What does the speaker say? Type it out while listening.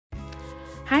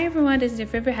Hi everyone, this is your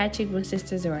favorite high cheekbone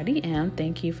sister Zawadi, and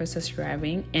thank you for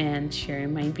subscribing and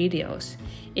sharing my videos.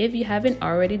 If you haven't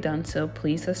already done so,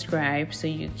 please subscribe so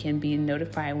you can be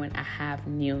notified when I have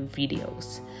new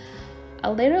videos.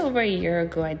 A little over a year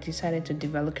ago, I decided to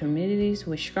develop communities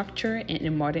with structure and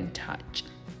a modern touch.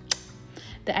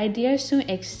 The idea soon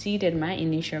exceeded my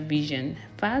initial vision.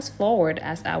 Fast forward,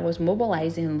 as I was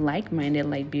mobilizing like-minded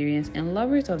Liberians and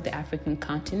lovers of the African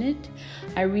continent,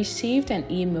 I received an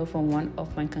email from one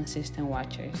of my consistent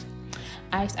watchers.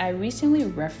 As I recently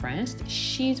referenced,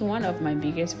 she's one of my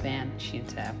biggest fans, she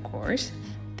said, of course.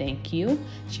 Thank you.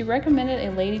 She recommended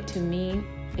a lady to me,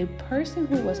 a person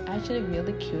who was actually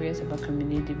really curious about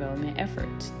community development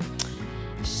efforts.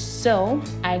 So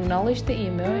I acknowledged the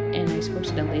email and I spoke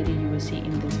to the lady you will see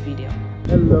in this video.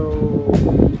 Hello,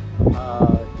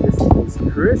 this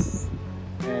is Chris,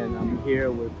 and I'm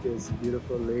here with this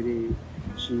beautiful lady.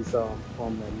 She's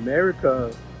from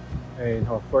America and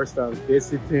her first time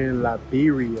visiting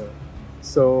Liberia.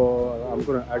 So I'm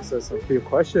gonna ask her some few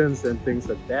questions and things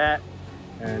like that,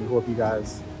 and hope you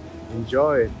guys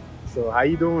enjoy it. So how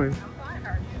you doing? I'm fine,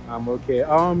 how are you? I'm okay.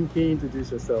 Can you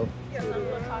introduce yourself? Yes, I'm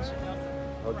Latasha Nelson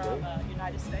Okay. from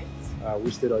United States,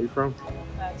 Which state are you from?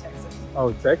 Texas.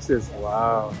 Oh, Texas.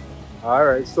 Wow. All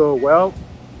right. So, well,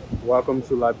 welcome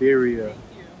to Liberia. Thank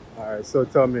you. All right. So,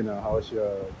 tell me now, how's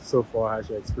your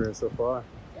experience so far?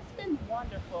 It's been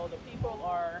wonderful. The people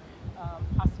are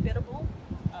hospitable,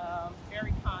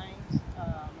 very kind.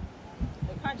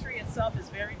 The country itself is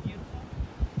very beautiful.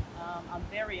 I'm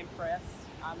very impressed.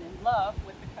 I'm in love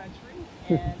with the country,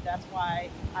 and that's why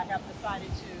I have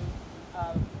decided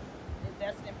to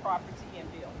invest in property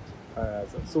and build. All right.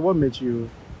 So what made you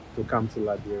to come to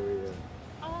Liberia?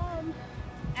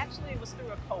 Actually, it was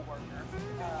through a coworker,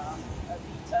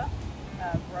 Avita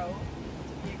Grove,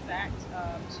 to be exact.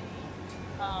 She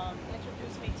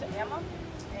introduced me to Emma,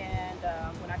 and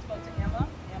when I spoke to Emma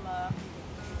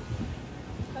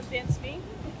convinced me.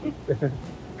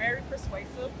 Very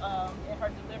persuasive in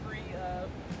her delivery of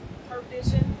her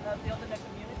vision of building a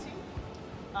community,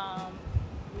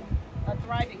 a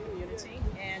thriving community,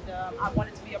 and I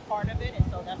wanted to be a part of it, and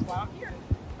so that's why I'm here.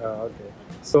 Okay.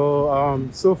 So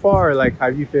so far, like,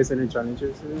 have you faced any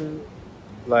challenges?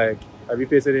 Have you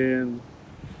faced any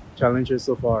challenges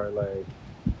so far? Like,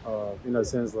 in a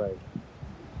sense, like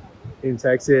in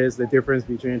Texas, the difference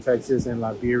between Texas and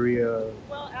Liberia.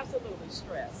 Well, absolutely,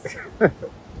 stress.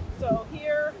 So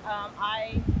here,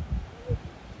 I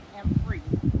am free.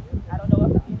 I don't know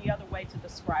of any other way to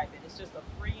describe it. It's just a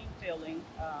freeing feeling.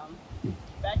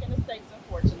 Back in the States,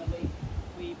 unfortunately,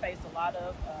 we faced a lot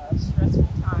of stressful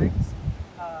times,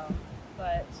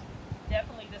 but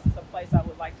definitely this is a place I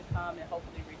would like to come and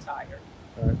hopefully retire.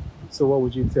 All right. So what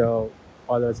would you tell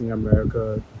others in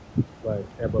America, like,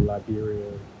 about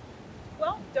Liberia?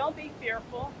 Well, don't be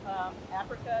fearful.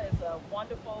 Africa is a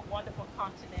wonderful, wonderful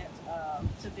continent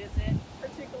to visit,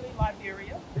 particularly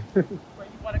Liberia, where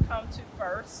you want to come to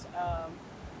first.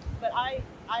 But I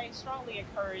strongly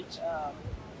encourage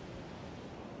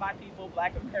my people,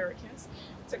 Black Americans,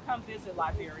 to come visit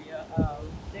Liberia.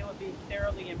 They would be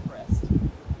thoroughly impressed.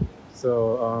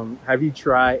 So have you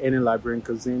tried any Liberian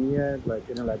cuisine yet? Like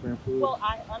any Liberian food? Well,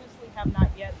 I honestly have not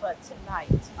yet, but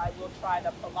tonight I will try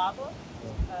the palava.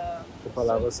 The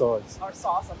palava sauce. Or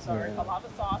sauce, I'm sorry. Yeah.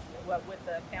 Palava sauce with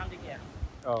the pounded yam.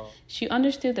 Oh. She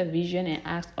understood the vision and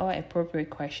asked all appropriate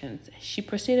questions. She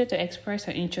proceeded to express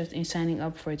her interest in signing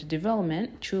up for the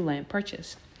development through land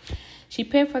purchase. She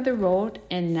paid for the road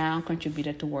and now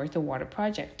contributed towards the water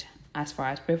project. As far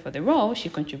as pay for the road, she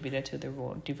contributed to the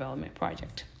road development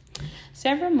project.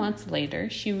 Several months later,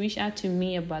 she reached out to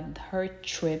me about her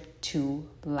trip to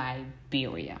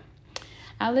Liberia.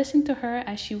 I listened to her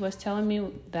as she was telling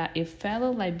me that a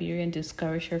fellow Liberian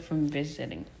discouraged her from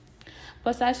visiting.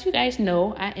 But as you guys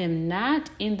know, I am not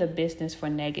in the business for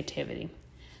negativity.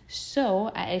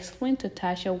 So I explained to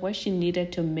Tasha what she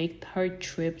needed to make her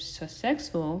trip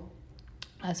successful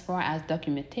as far as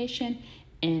documentation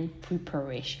and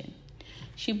preparation.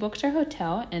 She booked her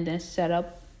hotel and then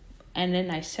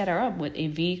I set her up with a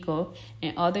vehicle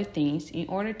and other things in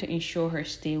order to ensure her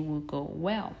stay would go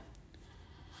well.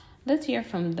 Let's hear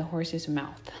from the horse's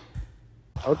mouth.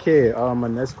 Okay, my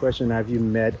next question, have you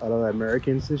met other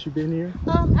Americans since you've been here?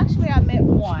 Actually, I met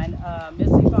one, Miss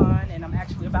Yvonne, and I'm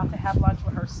actually about to have lunch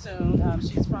with her soon.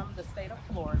 She's from the state of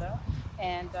Florida,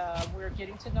 and we're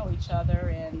getting to know each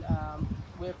other, and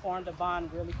we formed a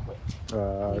bond really quick.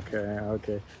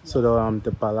 Okay. So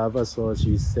the palava sauce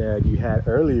you said you had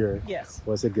earlier, Yes.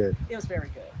 was it good? It was very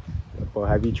good. But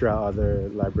have you tried other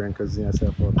Liberian cuisine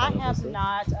yourself? I have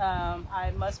not.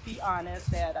 I must be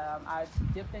honest that I've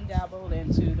dipped and dabbled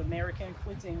into the American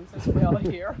cuisines as well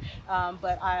here.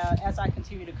 But as I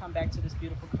continue to come back to this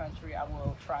beautiful country, I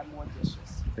will try more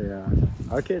dishes. Yeah.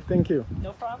 Okay, thank you.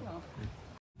 No problem.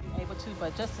 Able to,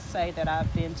 but just to say that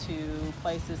I've been to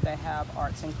places that have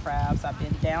arts and crafts. I've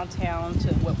been downtown to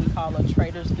what we call a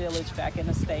trader's village back in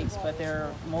the States, but there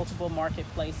are multiple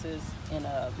marketplaces in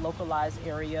a localized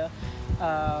area.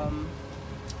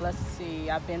 Let's see,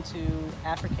 I've been to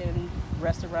African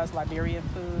restaurants, Liberian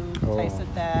food,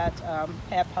 tasted that,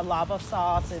 had palava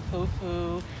sauce and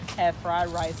fufu, had fried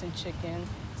rice and chicken,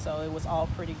 so it was all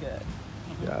pretty good.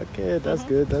 Yeah, okay, that's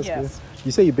good. That's Yes. good.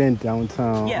 You say you've been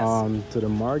downtown Yes. To the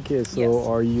market. So Yes.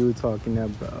 are you talking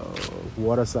about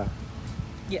Waterside?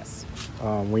 Yes.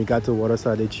 When you got to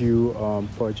Waterside, did you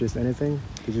purchase anything?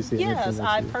 Did you see anything? Yes, that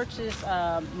I you- purchased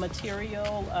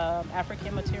material,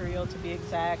 African material to be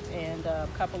exact, and a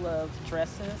couple of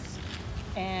dresses.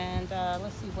 And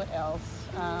let's see, what else?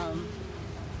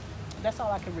 That's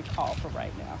all I can recall for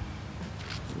right now.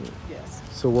 Yes.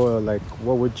 So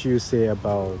what would you say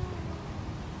about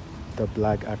the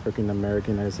Black African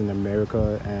American that is in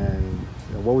America, and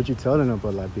what would you tell them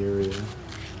about Liberia?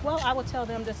 Well, I would tell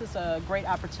them this is a great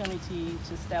opportunity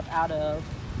to step out of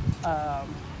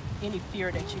any fear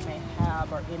that you may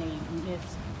have or any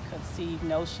misconceived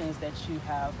notions that you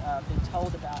have been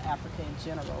told about Africa in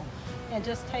general, and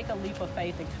just take a leap of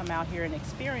faith and come out here and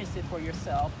experience it for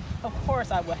yourself. Of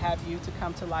course, I would have you to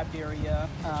come to Liberia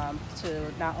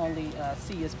to not only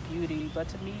see its beauty, but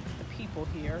to meet the people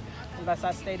here. And as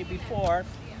I stated before,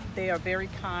 they are very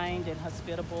kind and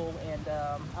hospitable, and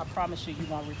I promise you, you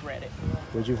won't regret it.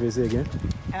 Would you visit again?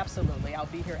 Absolutely. I'll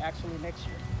be here actually next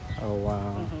year. Oh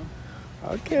wow.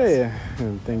 Mm-hmm. Okay.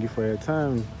 And thank you for your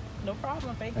time. No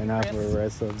problem. Thank you, And have Chris. the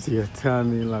rest of your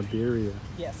time in Liberia.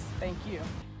 Yes, thank you.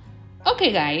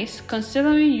 Okay guys,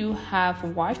 considering you have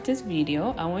watched this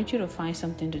video, I want you to find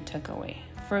something to take away.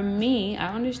 For me,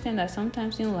 I understand that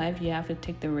sometimes in life you have to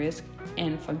take the risk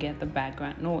and forget the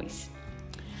background noise.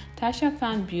 Tasha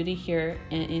found beauty here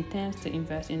and intends to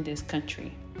invest in this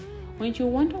country. When you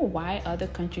wonder why other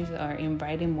countries are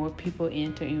inviting more people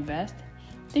in to invest,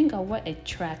 think of what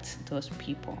attracts those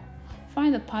people.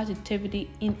 Find positivity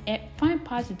in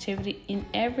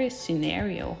every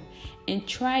scenario and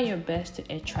try your best to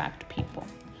attract people.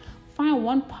 Find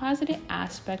one positive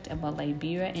aspect about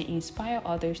Liberia and inspire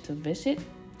others to visit.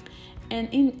 And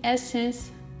in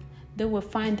essence, they will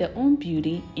find their own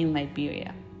beauty in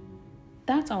Liberia.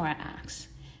 That's our ask.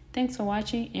 Thanks for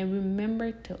watching, and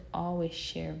remember to always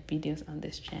share videos on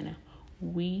this channel.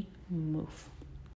 We move.